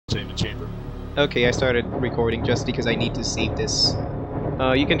in the chamber. Okay, I started recording just because I need to save this.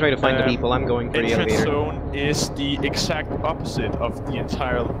 You can try to find the people. I'm going for the Entrance elevator. zone is the exact opposite of the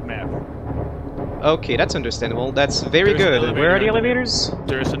entire map. Okay, that's understandable. That's very good. Where are the elevators?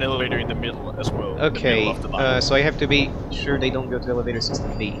 There's an elevator in the middle as well. Okay, in the middle of the line. so I have to be sure they don't go to elevator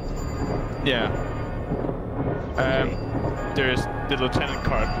system B. Yeah. Okay. There's the lieutenant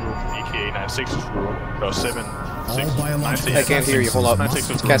card room, aka 96's room. So 7, 6, I can't hear you. Hold up.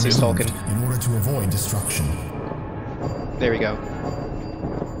 Cassie's talking. In order to avoid destruction. There we go.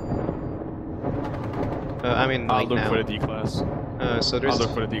 I'm in I'll night look now. for the D class. So there's. I'll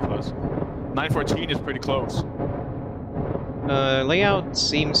look for the D class. 914 is pretty close. Layout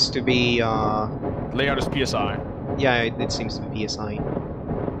seems to be. Layout is PSI. Yeah, it seems to be PSI.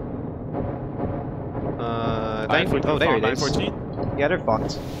 Oh, there it is. 914? Yeah, they're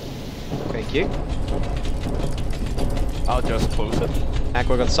fucked. Thank you. I'll just close it.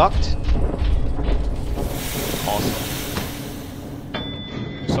 Aqua got sucked. Awesome.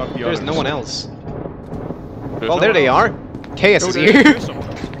 Suck the There's others. no one else. There's Oh, no there one they else. are. KS is here. There's someone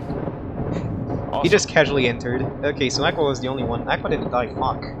else. Awesome. He just casually entered. Okay, so Aqua was the only one. Aqua didn't die.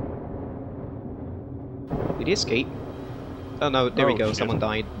 Fuck. Did he escape? Oh no, there we Oh, go. shit. Someone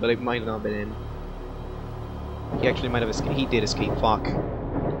died, but it might not have been him. He actually might have escaped. He did escape. Fuck.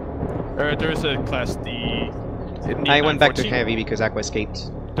 There's a class D. I went back to heavy because Aqua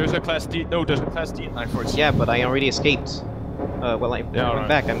escaped. There's a class D. No, there's a class D in 914. Yeah, but I already escaped. Well, I went alright.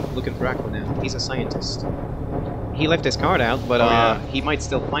 back. I'm looking for Aqua now. He's a scientist. He left his card out, but he might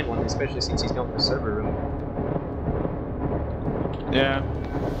still find one, especially since he's gone to the server room. Yeah.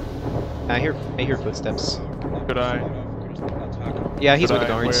 I hear footsteps. Could I? Yeah, he's But with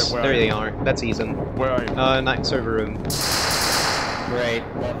the guards. where There are they you? are. That's Ethan. Where are you? Night server room. Great,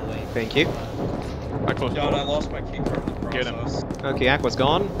 lovely. Thank you. I closed the John, door. I lost my key card in the Get him. process. Okay, Aqua's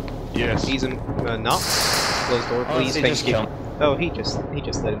gone. Yes. Ethan, not. Close door, please. Honestly, Thank just you. kill him. Oh, he just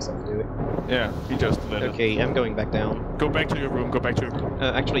let himself do it. Yeah, he just let it. Okay, I'm going back down. Go back to your room, go back to your room.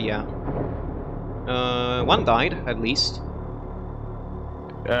 Actually, yeah. One died, at least.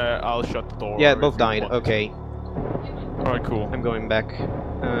 I'll shut the door. Yeah, if both you died. want. Okay, Alright, cool. I'm going back.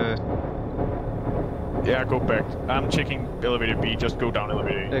 Yeah, go back. I'm checking elevator B, just go down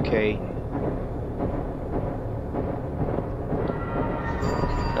elevator A. Okay.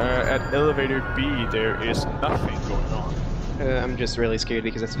 At elevator B, there is nothing going on. I'm just really scared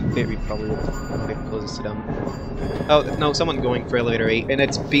because that's very probably the closest to them. Oh, no, someone going for elevator 8, and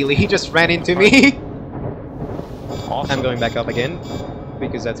it's Billy. He just ran into me! Awesome. I'm going back up again,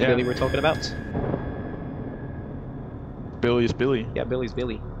 because that's Yeah. Billy we're talking about. Billy's Billy. Yeah, Billy's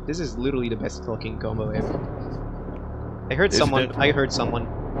Billy. This is literally the best talking combo ever. I heard Isn't someone. it? I heard someone.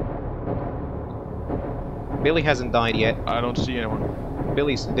 Billy hasn't died yet. I don't see anyone.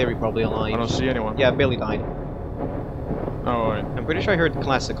 Billy's very probably alive. I don't see anyone. Yeah, Billy died. Oh, alright. I'm pretty sure I heard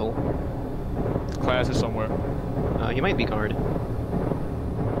classical. Class is somewhere. He might be guard.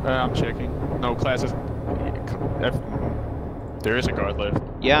 I'm checking. No, class is... There is a guard left.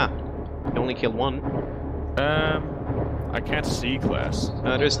 Yeah. I only killed one. I can't see class.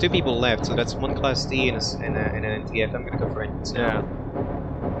 There's two people left, so that's one class D and an NTF. I'm gonna go for entrance now.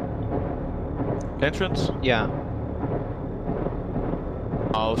 Yeah. Entrance? Yeah.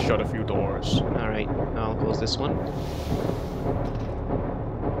 I'll shut a few doors. Alright, I'll close this one.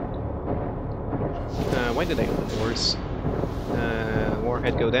 Why did I open doors?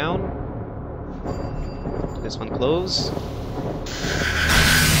 Warhead go down. This one close.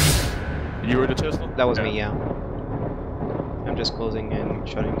 You were the Tesla? That was me, yeah. I'm just closing and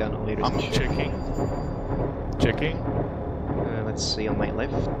shutting down elevators I'm and shit. checking. Checking. Let's see, on my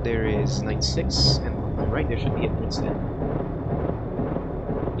left there is 96, and on my right there should be a Princeton.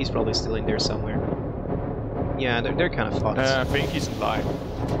 He's probably still in there somewhere. Yeah, they're kind of fucked. I think he's alive.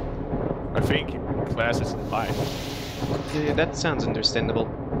 I think class is alive. Yeah, that sounds understandable.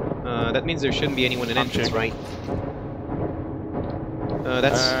 That means there shouldn't be anyone in I'm entrance, checking. right?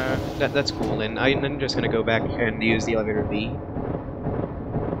 That's cool. Then I'm just gonna go back and use the elevator B.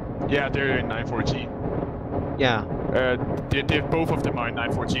 Yeah, they're in 914. Yeah. They're both of them are in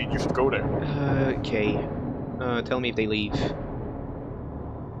 914. You should go there. Okay. Tell me if they leave.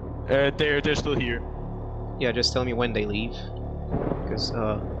 They're still here. Yeah, just tell me when they leave. Because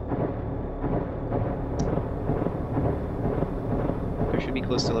they should be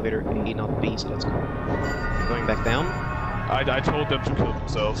close to elevator A, not B, so that's cool. Going back down. I told them to kill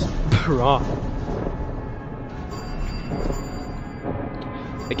themselves. Hurrah!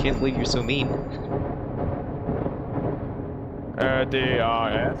 I can't believe you're so mean. They are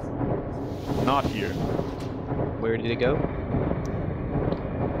at... Not here. Where did it go?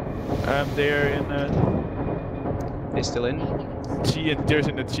 They're in They're still in? T and there's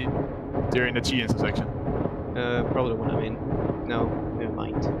in the T. They're in the T intersection. Probably the one I'm in. No, never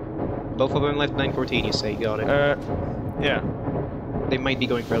mind. Both of them left 914, you say, got it. Yeah. They might be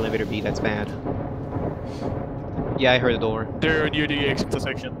going for elevator B, that's bad. Yeah, I heard a door. They're near the X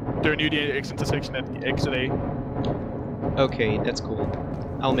intersection. They're near the X intersection at the exit A. Okay, that's cool.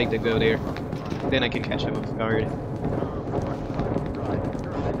 I'll make them go there. Then I can catch them off guard.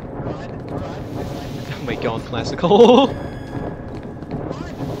 Oh my god, classical.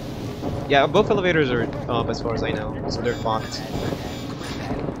 Yeah, both elevators are up as far as I know, so they're fucked.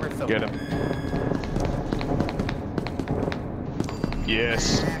 Get him.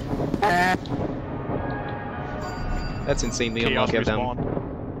 Yes. That's insanely Chaos unlucky of them.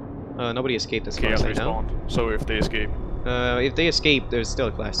 respawned. Nobody escaped as far Chaos as I know. respawned. So if they escape. If they escape, there's still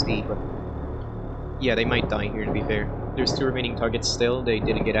a Class D, but... Yeah, they might die here, to be fair. There's 2 remaining targets still, they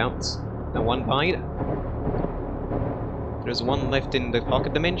didn't get out. Now 1 died. There's 1 left in the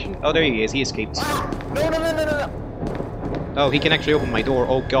pocket dimension. Oh, there he is, he escaped. No. Oh, he can actually open my door,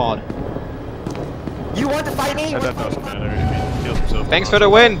 oh god. You want to fight me? And that doesn't matter if he kills himself. Thanks for the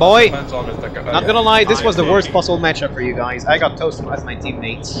win, boy! Not gonna lie, this was the Okay. worst possible matchup for you guys. I got toasted as my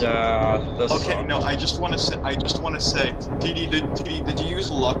teammates. Yeah, that's Okay, no, I just want to say, TD, did you use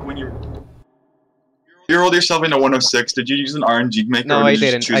luck when you rolled yourself into 106? Did you use an RNG maker? No, or I did you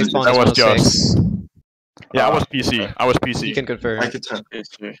didn't. choose I a spawned That as was 106. Yeah, I was PC. I was You PC. can confirm. I could tell.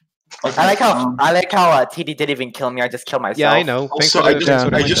 Okay, I like how TD didn't even kill me. I just killed myself. Yeah, I know. Thanks Also, for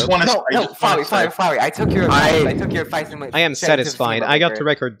the I just want to. No, Flowey. I took your advice. I am satisfied. I got to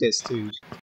record this too.